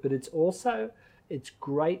to it, but it's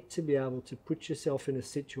great to be able to put yourself in a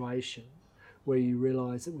situation where you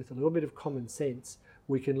realise that with a little bit of common sense,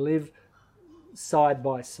 we can live side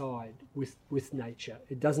by side with nature.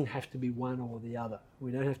 It doesn't have to be one or the other. We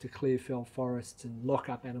don't have to clear fell forests and lock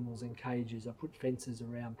up animals in cages. I put fences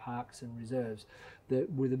around parks and reserves that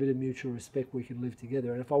with a bit of mutual respect we can live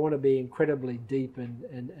together. And if I want to be incredibly deep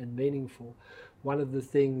and meaningful, one of the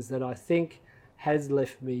things that I think has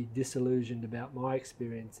left me disillusioned about my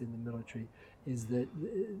experience in the military is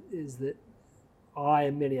that I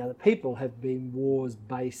and many other people have been wars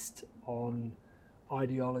based on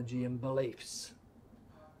ideology and beliefs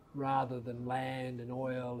rather than land and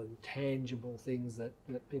oil and tangible things that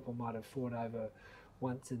people might have fought over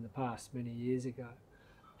once in the past many years ago.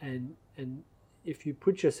 And if you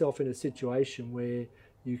put yourself in a situation where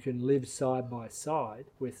you can live side by side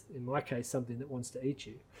with, in my case, something that wants to eat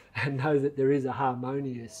you, and know that there is a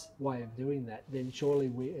harmonious way of doing that, then surely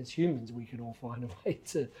we as humans we can all find a way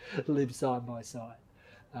to live side by side.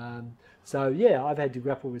 So yeah, I've had to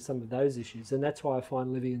grapple with some of those issues, and that's why I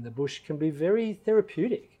find living in the bush can be very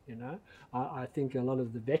therapeutic. I think a lot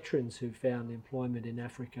of the veterans who found employment in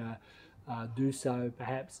Africa do so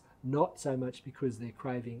perhaps not so much because they're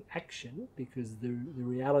craving action, because the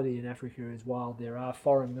reality in Africa is, while there are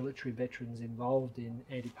foreign military veterans involved in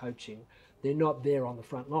anti-poaching, they're not there on the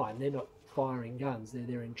front line. They're not firing guns. They're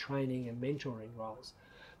there in training and mentoring roles.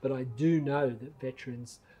 But I do know that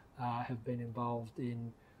veterans have been involved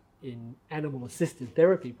in animal-assisted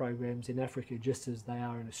therapy programs in Africa, just as they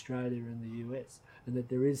are in Australia and the US, and that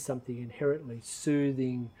there is something inherently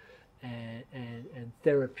soothing and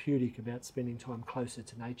therapeutic about spending time closer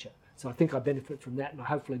to nature. So I think I benefit from that, and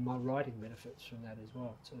hopefully my writing benefits from that as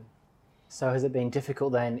well too. So has it been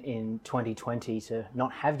difficult then in 2020 to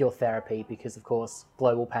not have your therapy because, of course,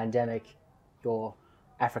 global pandemic, your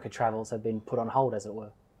Africa travels have been put on hold, as it were?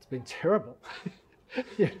 It's been terrible.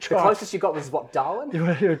 The closest you got was what, Darwin?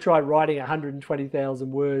 You try writing a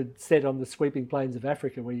 120,000 word set on the sweeping plains of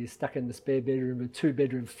Africa where you're stuck in the spare bedroom of a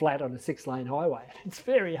 2-bedroom flat on a 6-lane highway. It's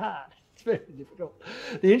very hard. It's very difficult.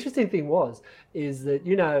 The interesting thing is that,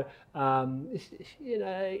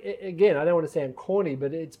 again, I don't want to sound corny,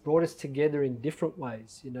 but it's brought us together in different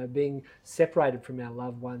ways. Being separated from our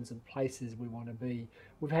loved ones and places we want to be,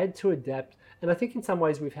 we've had to adapt. And I think in some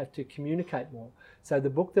ways we've had to communicate more. So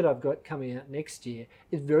the book that I've got coming out next year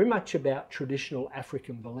is very much about traditional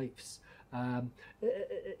African beliefs.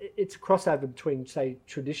 It's a crossover between, say,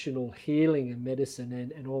 traditional healing and medicine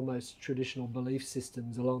and almost traditional belief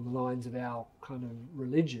systems along the lines of our kind of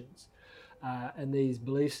religions. And these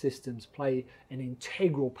belief systems play an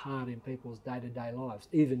integral part in people's day-to-day lives,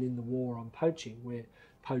 even in the war on poaching, where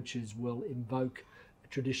poachers will invoke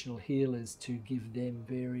traditional healers to give them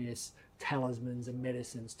various talismans and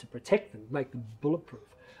medicines to protect them, make them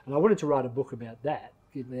bulletproof. And I wanted to write a book about that,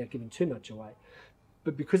 without giving too much away.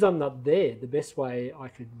 But because I'm not there, the best way I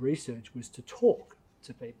could research was to talk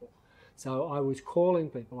to people. So I was calling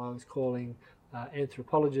people. I was calling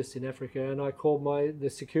anthropologists in Africa, and I called the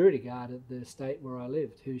security guard at the estate where I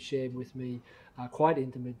lived, who shared with me quite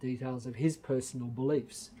intimate details of his personal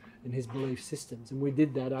beliefs and his belief systems. And we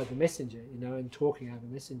did that over Messenger, and talking over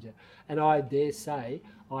Messenger. And I dare say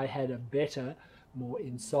I had a better, more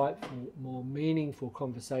insightful, more meaningful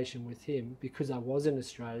conversation with him because I was in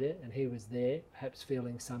Australia and he was there, perhaps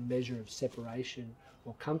feeling some measure of separation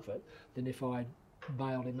or comfort, than if I'd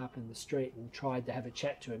bailed him up in the street and tried to have a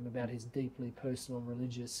chat to him about his deeply personal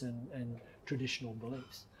religious and traditional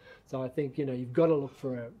beliefs. So I think you've got to look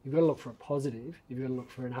for a positive, you've got to look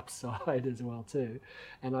for an upside as well too,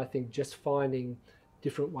 and I think just finding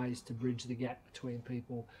different ways to bridge the gap between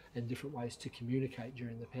people and different ways to communicate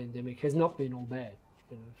during the pandemic has not been all bad,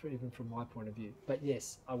 even from my point of view. But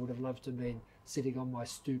yes, I would have loved to have been sitting on my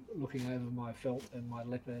stoop looking over my felt and my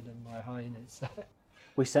leopard and my hyenas.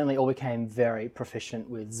 We certainly all became very proficient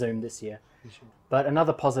with Zoom this year. Sure. But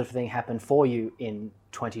another positive thing happened for you in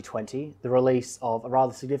 2020, the release of a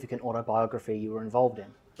rather significant autobiography you were involved in.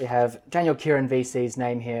 We have Daniel Kieran VC's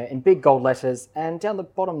name here in big gold letters, and down the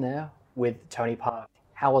bottom there with Tony Park.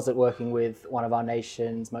 How was it working with one of our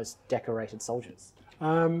nation's most decorated soldiers?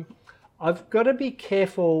 I've got to be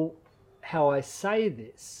careful how I say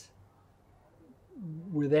this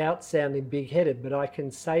without sounding big-headed, but I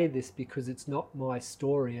can say this because it's not my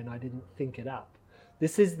story and I didn't think it up.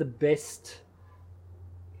 This is the best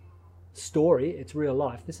story, it's real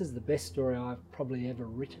life. This is the best story I've probably ever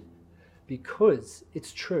written because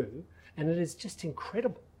it's true and it is just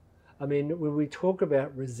incredible. I mean, when we talk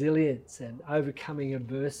about resilience and overcoming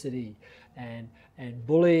adversity and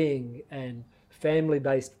bullying and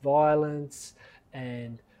family-based violence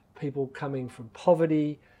and people coming from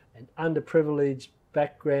poverty and underprivileged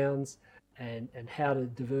backgrounds and how to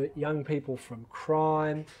divert young people from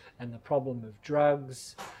crime and the problem of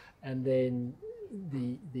drugs, and then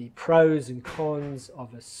the pros and cons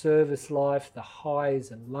of a service life, the highs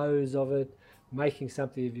and lows of it, making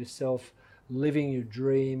something of yourself, living your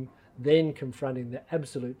dream, then confronting the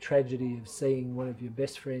absolute tragedy of seeing one of your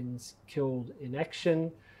best friends killed in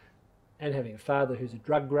action, and having a father who's a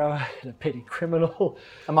drug grower and a petty criminal.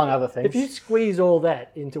 Among other things. If you squeeze all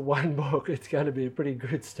that into one book, it's going to be a pretty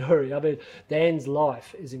good story. I mean, Dan's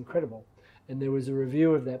life is incredible. And there was a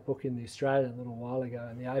review of that book in The Australian a little while ago,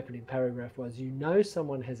 and the opening paragraph was,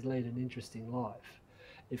 someone has led an interesting life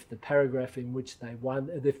if the paragraph in which they won,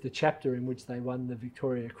 if the chapter in which they won the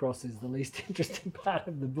Victoria Cross is the least interesting part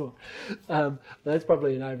of the book. That's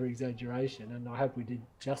probably an over-exaggeration, and I hope we did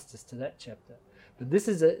justice to that chapter. But this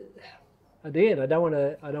is again, I don't want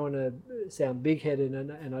to sound big-headed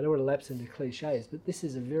and I don't want to lapse into cliches, but this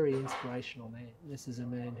is a very inspirational man. This is a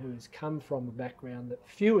man who has come from a background that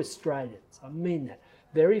few Australians, I mean that,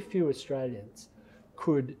 very few Australians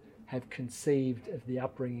could have conceived of the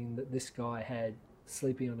upbringing that this guy had,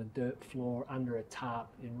 sleeping on a dirt floor under a tarp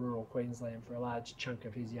in rural Queensland for a large chunk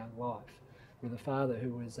of his young life, with a father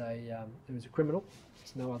who was a criminal.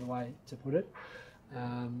 There's no other way to put it.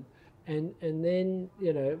 And then,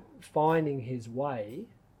 finding his way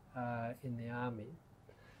in the army,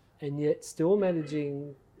 and yet still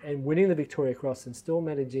managing and winning the Victoria Cross and still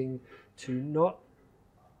managing to not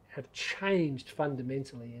have changed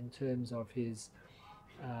fundamentally in terms of his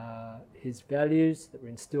values that were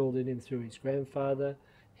instilled in him through his grandfather,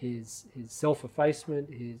 his self-effacement,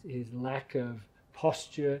 his lack of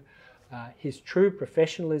posture, his true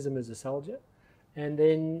professionalism as a soldier, and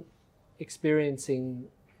then experiencing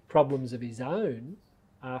problems of his own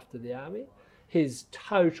after the army, his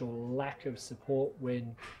total lack of support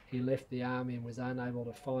when he left the army and was unable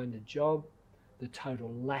to find a job, the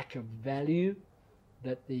total lack of value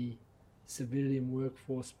that the civilian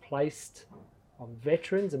workforce placed on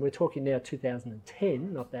veterans, and we're talking now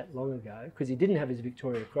 2010, not that long ago, because he didn't have his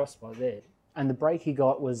Victoria Cross by then. And the break he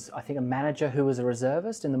got was, I think, a manager who was a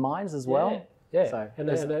reservist in the mines as well. Yeah.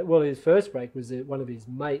 So Well, his first break was one of his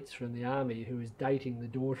mates from the army who was dating the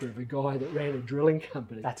daughter of a guy that ran a drilling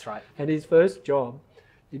company. That's right. And his first job,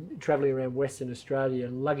 travelling around Western Australia,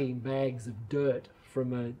 lugging bags of dirt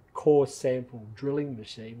from a core sample drilling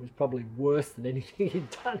machine, was probably worse than anything he'd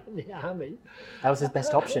done in the army. That was his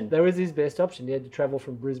best option. That was his best option. He had to travel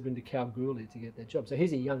from Brisbane to Kalgoorlie to get that job. So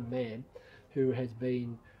he's a young man who has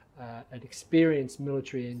been an experienced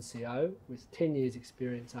military NCO with 10 years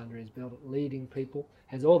experience under his belt at leading people,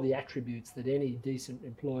 has all the attributes that any decent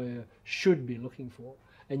employer should be looking for.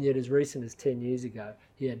 And yet as recent as 10 years ago,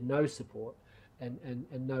 he had no support and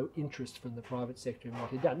no interest from the private sector in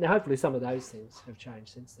what he'd done. Now, hopefully some of those things have changed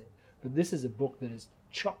since then. But this is a book that is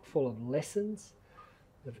chock full of lessons,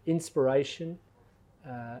 of inspiration,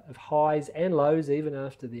 of highs and lows, even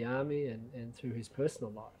after the army and through his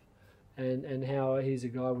personal life. And how he's a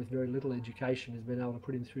guy with very little education has been able to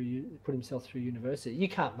put himself through university. You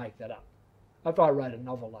can't make that up. If I wrote a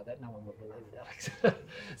novel like that, no one would believe it, Alex.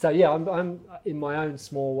 So yeah, I'm in my own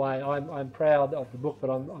small way. I'm proud of the book,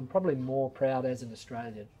 but I'm probably more proud as an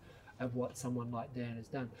Australian of what someone like Dan has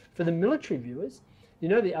done. For the military viewers, you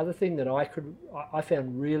know, the other thing that I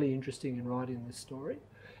found really interesting in writing this story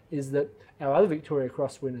is that our other Victoria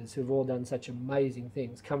Cross winners who've all done such amazing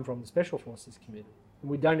things come from the Special Forces community.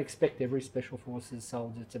 We don't expect every Special Forces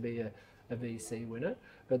soldier to be a VC winner,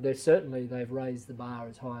 but they've raised the bar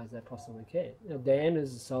as high as they possibly can. Now, Dan,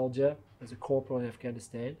 as a soldier, as a corporal in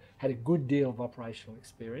Afghanistan, had a good deal of operational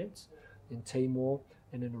experience in Timor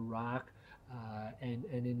and in Iraq and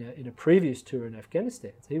in a previous tour in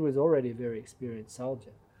Afghanistan. So he was already a very experienced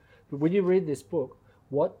soldier. But when you read this book,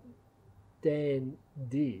 what Dan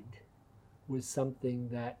did was something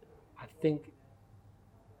that I think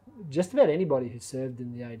just about anybody who served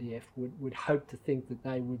in the ADF would hope to think that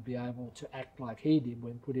they would be able to act like he did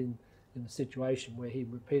when put in a situation where he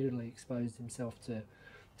repeatedly exposed himself to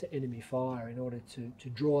enemy fire in order to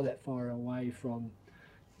draw that fire away from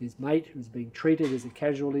his mate who's being treated as a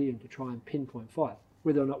casualty and to try and pinpoint fire.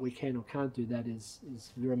 Whether or not we can or can't do that is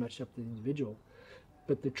very much up to the individual.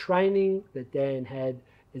 But the training that Dan had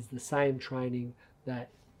is the same training that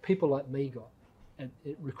people like me got at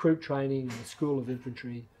recruit training in the School of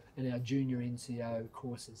Infantry and our junior NCO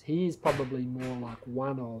courses. He is probably more like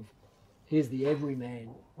he's the everyman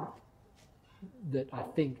that I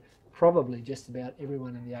think probably just about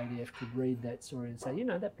everyone in the ADF could read that story and say, you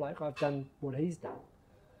know, that bloke, I've done what he's done.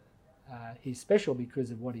 He's special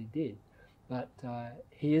because of what he did, but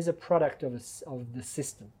he is a product of the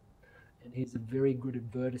system, and he's a very good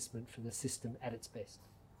advertisement for the system at its best.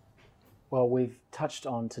 Well, we've touched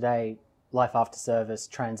on today life after service,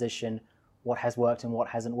 transition, what has worked and what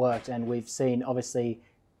hasn't worked. And we've seen, obviously,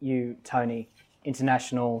 you, Tony,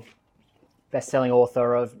 international best-selling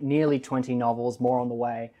author of nearly 20 novels, more on the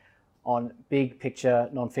way, on big picture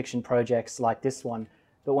non-fiction projects like this one.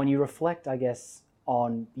 But when you reflect, I guess,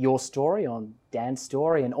 on your story, on Dan's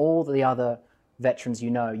story, and all the other veterans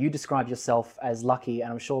you describe yourself as lucky,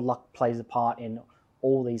 and I'm sure luck plays a part in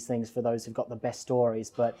all these things for those who've got the best stories.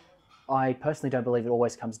 But I personally don't believe it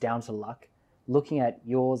always comes down to luck. Looking at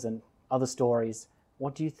yours and other stories,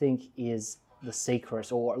 what do you think is the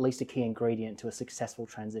secret, or at least a key ingredient to a successful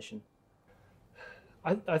transition?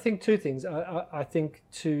 I think two things. I think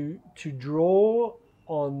to draw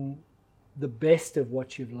on the best of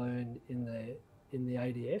what you've learned in the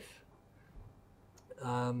ADF,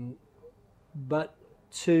 but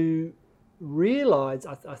to realise,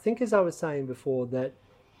 I think, as I was saying before, that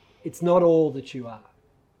it's not all that you are.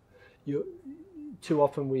 Too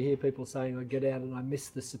often we hear people saying, I get out and I miss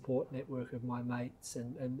the support network of my mates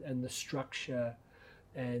and the structure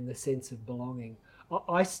and the sense of belonging.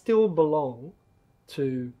 I still belong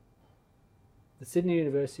to the Sydney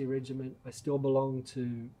University Regiment. I still belong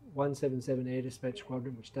to 177 Air Dispatch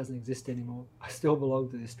Squadron, which doesn't exist anymore. I still belong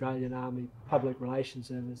to the Australian Army Public Relations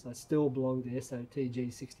Service. I still belong to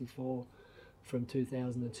SOTG 64 from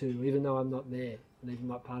 2002, even though I'm not there and even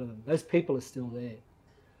not part of them. Those people are still there.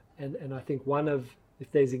 And I think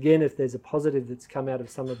if there's a positive that's come out of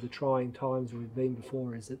some of the trying times we've been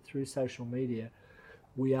before, is that through social media,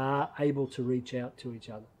 we are able to reach out to each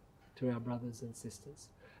other, to our brothers and sisters.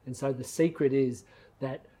 And so the secret is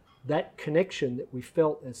that that connection that we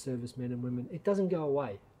felt as servicemen and women, it doesn't go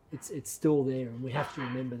away. It's still there, and we have to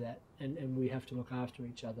remember that, and we have to look after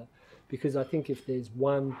each other. Because I think if there's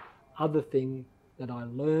one other thing that I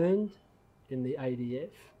learned in the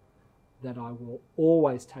ADF that I will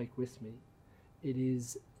always take with me, it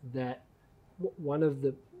is that one of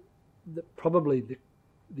the probably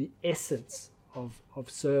the essence of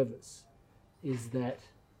service is that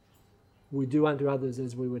we do unto others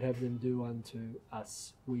as we would have them do unto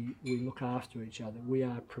us. We look after each other. We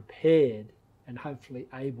are prepared and hopefully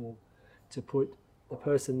able to put the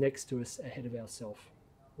person next to us ahead of ourselves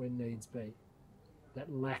when needs be.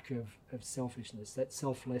 That lack of selfishness, that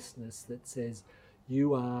selflessness that says,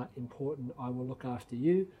 you are important, I will look after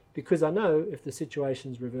you, because I know if the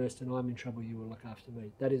situation's reversed and I'm in trouble, you will look after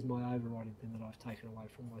me. That is my overriding thing that I've taken away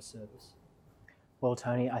from my service. Well,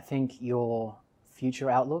 Tony, I think your future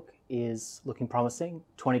outlook is looking promising.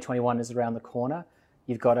 2021 is around the corner.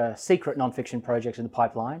 You've got a secret non-fiction project in the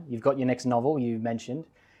pipeline. You've got your next novel you mentioned,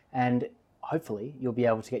 and hopefully you'll be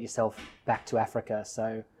able to get yourself back to Africa.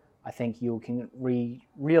 So I think you can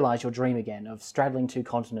realise your dream again of straddling 2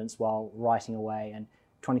 continents while writing away, and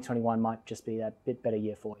 2021 might just be that bit better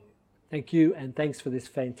year for you. Thank you, and thanks for this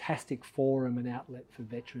fantastic forum and outlet for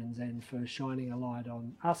veterans, and for shining a light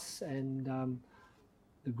on us and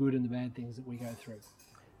the good and the bad things that we go through.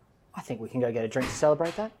 I think we can go get a drink to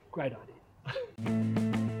celebrate that. Great idea.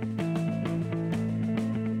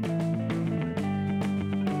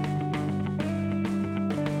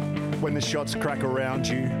 When the shots crack around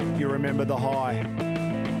you, you remember the high.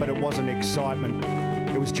 But it wasn't excitement,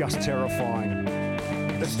 it was just terrifying.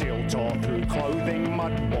 The steel tore through clothing,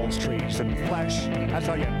 mud walls, trees and flesh, as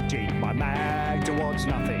I emptied my mag towards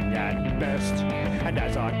nothing at best. And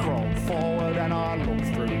as I crawled forward and I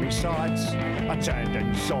looked through my sights, I turned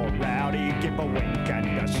and saw Rowdy give a wink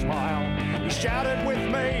and a smile. He shouted with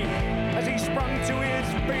me as he sprung to his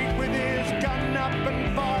feet with his gun up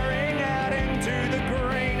and firing out into the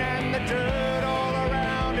green and the dirt.